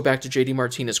to just go back to JD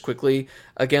Martinez quickly.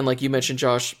 Again, like you mentioned,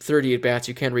 Josh, 30 at-bats,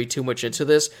 you can't read too much into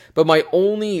this. But my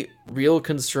only real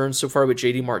concern so far with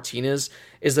JD Martinez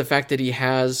is the fact that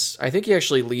I think he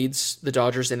actually leads the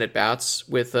Dodgers in at-bats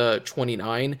with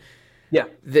 29. Yeah.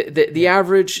 The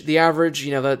average,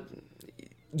 that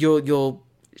you'll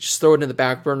just throw it in the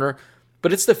back burner.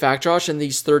 But it's the fact, Josh, in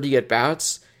these 30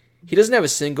 at-bats, he doesn't have a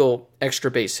single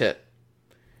extra base hit.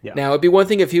 Yeah. Now, it'd be one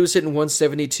thing if he was hitting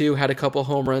 172, had a couple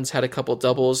home runs, had a couple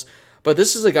doubles, but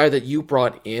this is a guy that you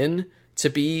brought in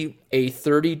to be a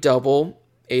 30 double,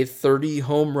 a 30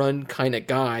 home run kind of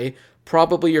guy.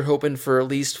 Probably you're hoping for at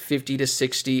least 50 to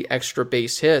 60 extra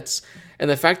base hits. And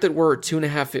the fact that we're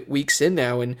 2.5 weeks in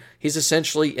now and he's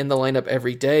essentially in the lineup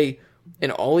every day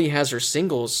and all he has are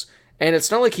singles. And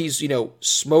it's not like he's,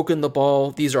 smoking the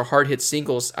ball. These are hard hit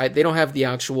singles. They don't have the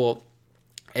actual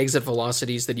exit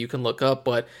velocities that you can look up,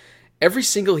 but every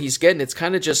single he's getting, it's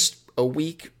kind of just a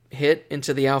weak hit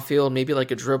into the outfield, maybe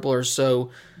like a dribble or so.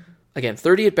 Again,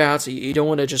 30 at-bats, you don't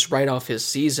want to just write off his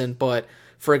season, but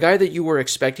for a guy that you were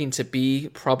expecting to be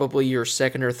probably your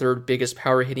second or third biggest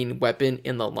power hitting weapon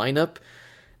in the lineup,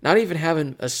 not even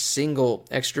having a single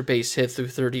extra base hit through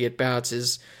 30 at-bats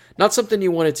is not something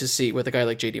you wanted to see with a guy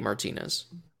like JD Martinez.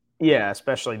 Yeah,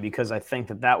 especially because I think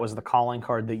that was the calling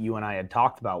card that you and I had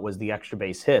talked about was the extra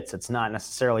base hits. It's not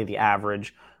necessarily the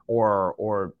average or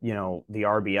the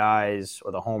RBIs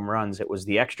or the home runs. It was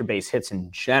the extra base hits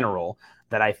in general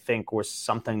that I think was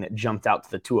something that jumped out to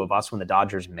the two of us when the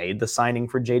Dodgers made the signing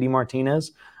for JD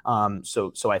Martinez.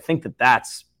 So I think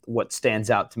that's what stands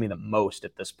out to me the most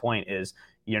at this point is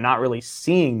you're not really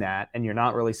seeing that, and you're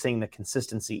not really seeing the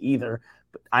consistency either.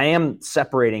 But I am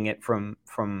separating it from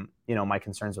my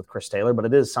concerns with Chris Taylor, but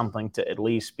it is something to at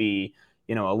least be,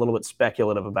 a little bit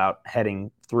speculative about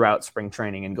heading throughout spring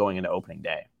training and going into opening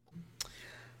day.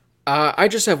 I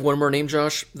just have one more name,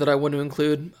 Josh, that I want to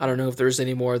include. I don't know if there's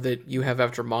any more that you have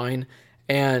after mine,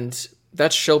 and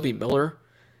that's Shelby Miller.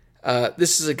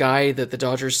 This is a guy that the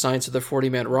Dodgers signed to the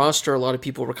 40-man roster. A lot of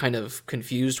people were kind of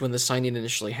confused when the signing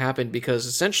initially happened because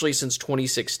essentially since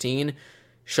 2016,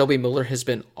 Shelby Miller has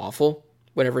been awful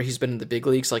whenever he's been in the big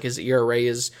leagues. Like his ERA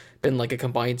has been like a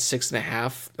combined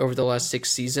 6.5 over the last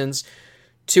 6 seasons.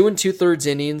 2 2/3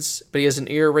 innings, but he has an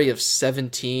ERA of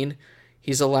 17.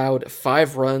 He's allowed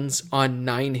 5 runs on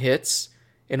 9 hits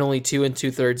in only 2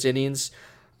 2/3 innings.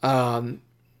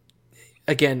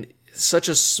 Again, such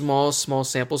a small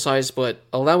sample size, but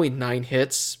allowing 9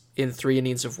 hits in 3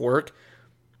 innings of work,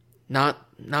 not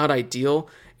ideal.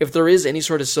 If there is any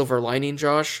sort of silver lining,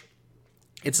 Josh,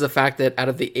 it's the fact that out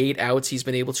of the 8 outs he's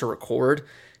been able to record,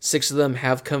 6 of them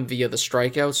have come via the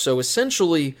strikeouts. So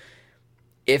essentially,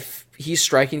 if he's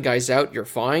striking guys out, you're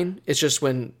fine. It's just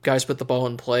when guys put the ball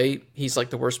in play, he's like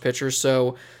the worst pitcher.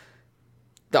 So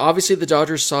obviously the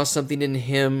Dodgers saw something in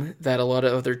him that a lot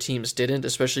of other teams didn't,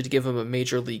 especially to give him a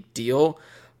major league deal.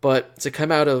 But to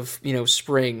come out of,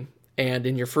 spring and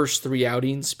in your first 3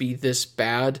 outings be this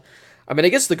bad, I mean, I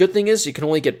guess the good thing is you can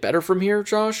only get better from here,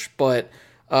 Josh, but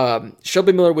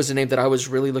Shelby Miller was a name that I was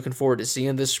really looking forward to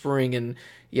seeing this spring, and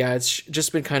yeah, it's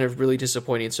just been kind of really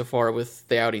disappointing so far with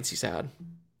the outings he's had.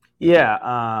 Yeah,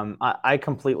 I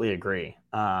completely agree.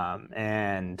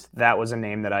 And that was a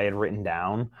name that I had written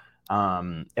down.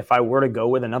 If I were to go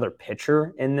with another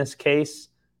pitcher in this case,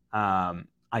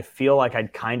 I feel like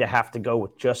I'd kind of have to go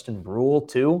with Justin Bruihl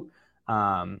too.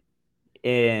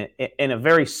 In a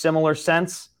very similar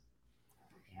sense,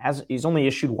 he's only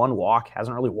issued 1 walk,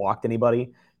 hasn't really walked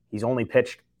anybody. He's only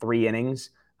pitched 3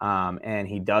 innings, and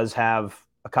he does have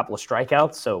a couple of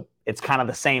strikeouts. So it's kind of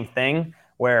the same thing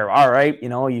where, all right,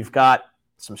 you've got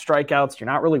some strikeouts. You're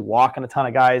not really walking a ton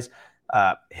of guys.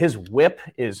 His whip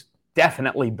is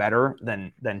definitely better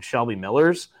than Shelby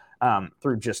Miller's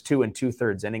through just 2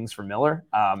 2/3 innings for Miller.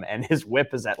 And his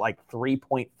whip is at like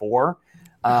 3.4.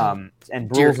 And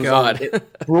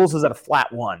Bruihl's is at a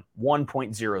flat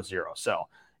 1.00. So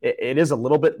it is a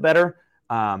little bit better.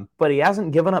 But he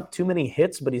hasn't given up too many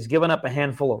hits, but he's given up a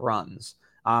handful of runs.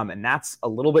 And that's a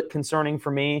little bit concerning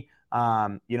for me.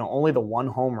 Only the 1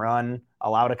 home run,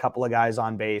 allowed a couple of guys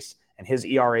on base, and his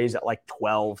ERA is at like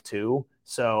 12 too.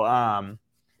 So, I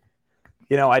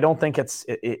don't think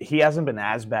he hasn't been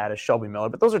as bad as Shelby Miller,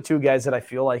 but those are 2 guys that I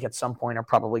feel like at some point are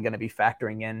probably going to be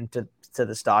factoring into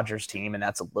this Dodgers team. And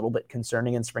that's a little bit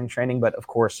concerning in spring training. But of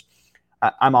course,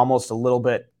 I'm almost a little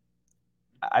bit,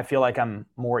 I feel like I'm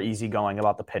more easygoing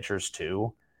about the pitchers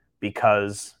too,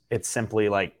 because it's simply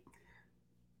like,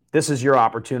 this is your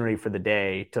opportunity for the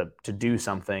day to do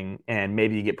something, and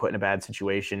maybe you get put in a bad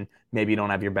situation. Maybe you don't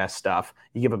have your best stuff.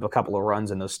 You give up a couple of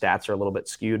runs, and those stats are a little bit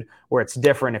skewed. Where it's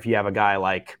different if you have a guy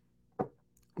like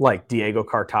Diego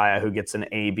Cartaya who gets an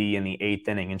AB in the 8th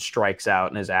inning and strikes out,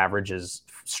 and his average is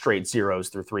straight zeros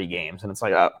through 3 games. And it's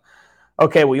like, oh,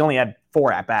 okay, well, you only had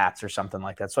 4 at-bats or something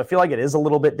like that. So I feel like it is a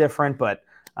little bit different, but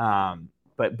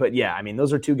yeah, I mean,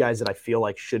 those are 2 guys that I feel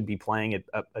like should be playing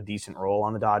a decent role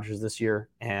on the Dodgers this year,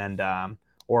 and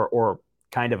or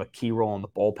kind of a key role in the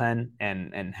bullpen,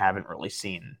 and haven't really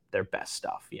seen their best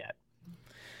stuff yet.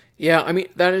 Yeah, I mean,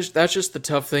 that's just the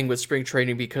tough thing with spring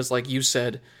training, because like you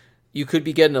said, you could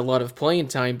be getting a lot of playing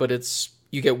time, but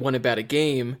you get 1 at-bat a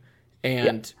game,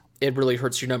 and it really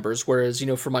hurts your numbers. Whereas,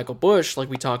 for Michael Busch, like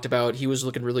we talked about, he was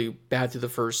looking really bad through the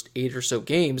first 8 or so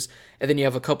games, and then you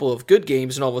have a couple of good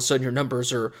games, and all of a sudden your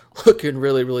numbers are looking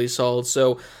really, really solid.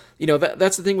 So,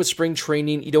 that's the thing with spring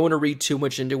training. You don't want to read too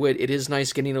much into it. It is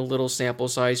nice getting a little sample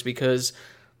size because,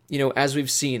 as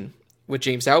we've seen with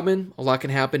James Outman, a lot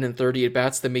can happen in 30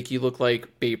 at-bats that make you look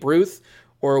like Babe Ruth.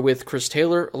 Or with Chris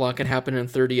Taylor, a lot can happen in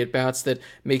 30 at-bats that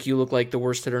make you look like the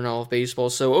worst hitter in all of baseball.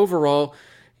 So overall,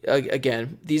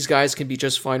 again, these guys can be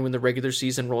just fine when the regular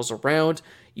season rolls around.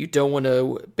 You don't want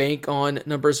to bank on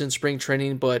numbers in spring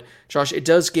training, but Josh, it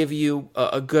does give you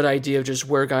a good idea of just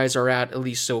where guys are at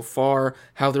least so far,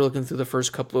 how they're looking through the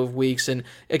first couple of weeks. And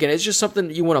again, it's just something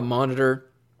that you want to monitor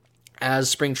as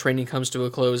spring training comes to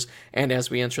a close and as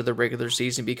we enter the regular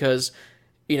season, because,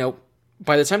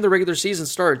 by the time the regular season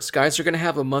starts, guys are going to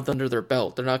have a month under their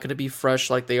belt. They're not going to be fresh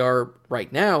like they are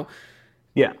right now.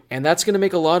 Yeah. And that's going to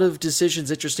make a lot of decisions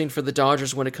interesting for the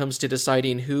Dodgers when it comes to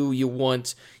deciding who you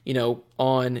want,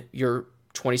 on your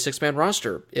 26-man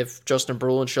roster. If Justin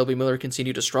Bruihl and Shelby Miller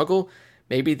continue to struggle,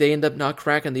 maybe they end up not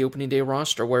cracking the opening day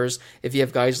roster. Whereas if you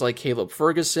have guys like Caleb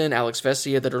Ferguson, Alex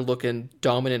Vesia that are looking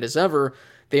dominant as ever,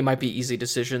 they might be easy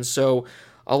decisions. So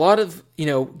a lot of,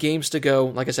 games to go.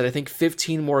 Like I said, I think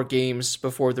 15 more games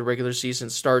before the regular season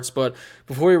starts. But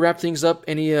before we wrap things up,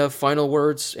 any final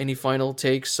words, any final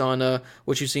takes on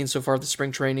what you've seen so far this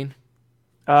spring training?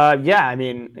 Yeah, I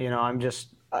mean, I'm just,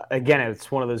 again,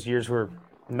 it's one of those years where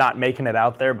not making it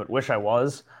out there, but wish I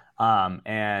was.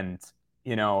 And,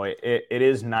 it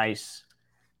is nice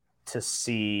to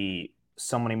see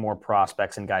so many more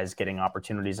prospects and guys getting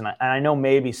opportunities. And I know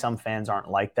maybe some fans aren't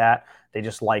like that. They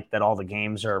just like that all the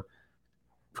games are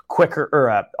quicker,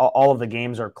 or all of the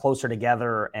games are closer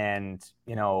together, and,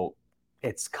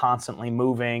 it's constantly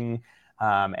moving.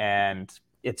 And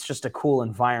it's just a cool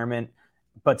environment.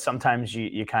 But sometimes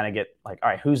you kind of get like, all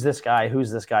right, who's this guy? Who's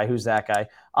this guy? Who's that guy?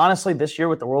 Honestly, this year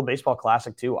with the World Baseball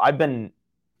Classic too, I've been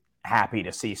happy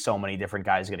to see so many different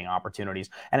guys getting opportunities.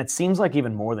 And it seems like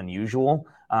even more than usual,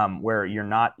 where you're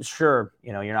not sure,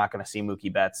 you're not going to see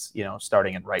Mookie Betts,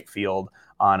 starting in right field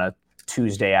on a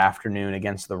Tuesday afternoon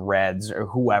against the Reds or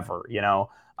whoever,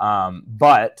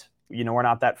 but, we're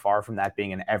not that far from that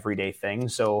being an everyday thing.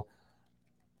 So,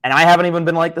 and I haven't even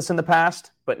been like this in the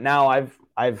past, but now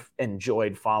I've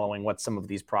enjoyed following what some of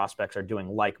these prospects are doing,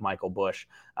 like Michael Busch,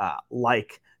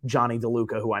 like Johnny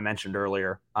DeLuca, who I mentioned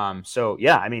earlier. So,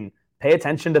 yeah, I mean, pay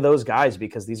attention to those guys,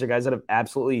 because these are guys that have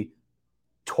absolutely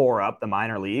tore up the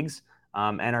minor leagues,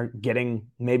 and are getting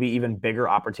maybe even bigger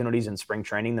opportunities in spring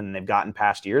training than they've gotten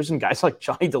past years. And guys like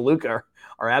Johnny DeLuca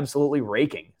are absolutely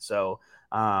raking. So,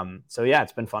 yeah,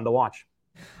 it's been fun to watch.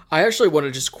 I actually want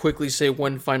to just quickly say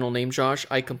one final name, Josh.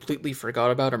 I completely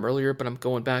forgot about him earlier, but I'm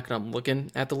going back and I'm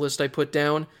looking at the list I put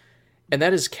down, and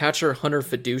that is catcher Hunter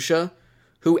Fiducia,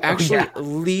 who actually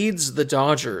leads the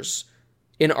Dodgers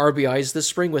in RBIs this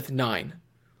spring with 9,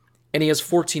 and he has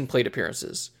 14 plate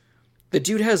appearances. The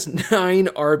dude has 9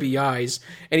 RBIs,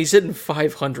 and he's hitting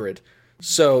 500.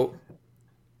 So,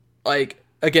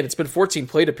 again, it's been 14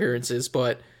 plate appearances,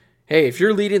 but hey, if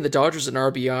you're leading the Dodgers in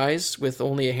RBIs with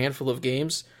only a handful of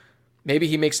games, maybe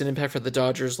he makes an impact for the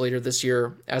Dodgers later this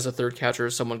year as a third catcher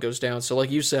if someone goes down. So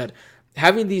like you said,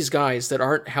 having these guys that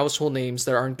aren't household names,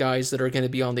 that aren't guys that are going to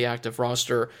be on the active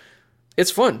roster,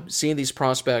 it's fun seeing these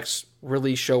prospects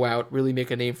really show out, really make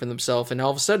a name for themselves. And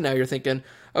all of a sudden now you're thinking,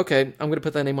 okay, I'm going to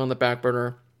put that name on the back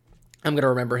burner. I'm going to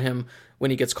remember him when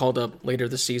he gets called up later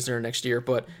this season or next year.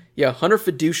 But yeah, Hunter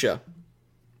Fiducia,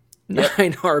 9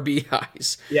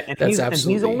 RBIs. Yeah, and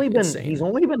he's only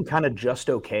been kind of just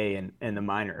okay in the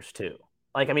minors too.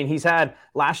 Like, I mean, he's had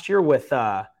last year with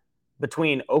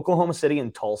between Oklahoma City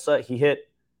and Tulsa, he hit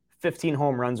 15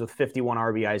 home runs with 51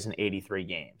 RBIs in 83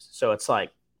 games. So it's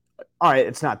like, all right,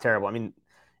 it's not terrible. I mean,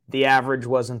 the average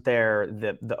wasn't there.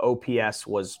 The OPS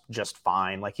was just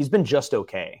fine. Like, he's been just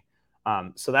okay.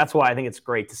 So that's why I think it's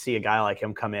great to see a guy like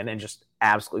him come in and just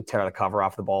absolutely tear the cover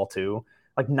off the ball too.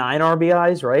 Like 9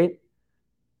 RBIs, right?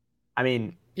 I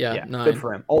mean, yeah, 9. Good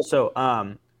for him.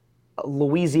 Also,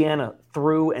 Louisiana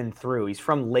through and through. He's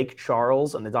from Lake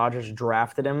Charles, and the Dodgers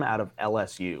drafted him out of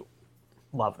LSU.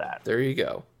 Love that. There you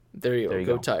go.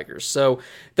 Go Tigers. So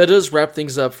that does wrap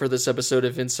things up for this episode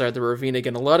of Inside the Ravine.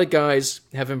 Again, a lot of guys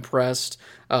have impressed,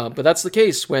 but that's the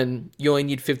case when you only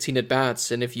need 15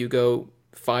 at-bats, and if you go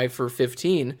 5 for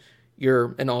 15,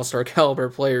 you're an all-star caliber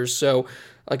player. So,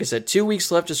 like I said, 2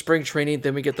 weeks left of spring training,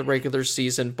 then we get the regular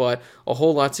season, but a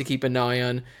whole lot to keep an eye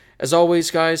on. As always,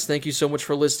 guys, thank you so much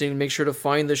for listening. Make sure to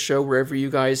find the show wherever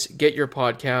you guys get your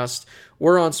podcast.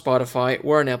 We're on Spotify,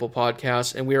 we're on Apple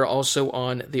Podcasts, and we are also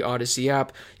on the Odyssey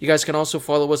app. You guys can also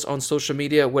follow us on social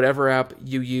media, whatever app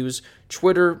you use,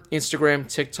 Twitter, Instagram,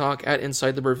 TikTok, at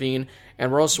Inside the Ravine,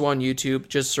 and we're also on YouTube.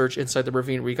 Just search Inside the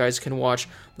Ravine where you guys can watch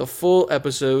the full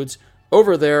episodes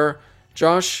over there.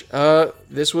 Josh,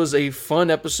 this was a fun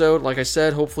episode. Like I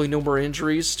said, hopefully no more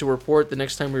injuries to report the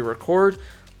next time we record.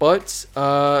 But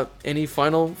any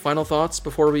final thoughts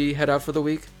before we head out for the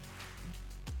week?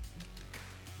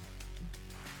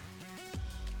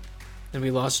 And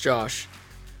we lost Josh.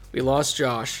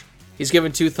 He's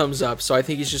given 2 thumbs up, so I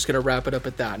think he's just going to wrap it up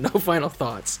at that. No final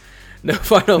thoughts. No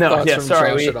final thoughts from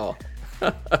Josh at all.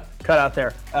 Cut out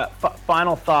there.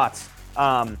 Final thoughts.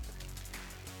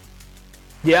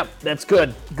 Yep, that's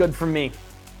good. Good for me.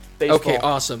 Baseball. Okay,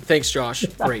 awesome. Thanks, Josh.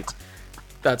 Great.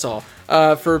 That's all.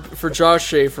 For Josh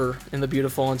Schaefer in the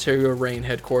beautiful Ontario Reign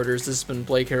headquarters, this has been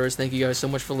Blake Harris. Thank you guys so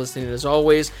much for listening as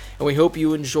always, and we hope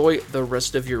you enjoy the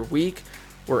rest of your week,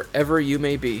 wherever you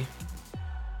may be.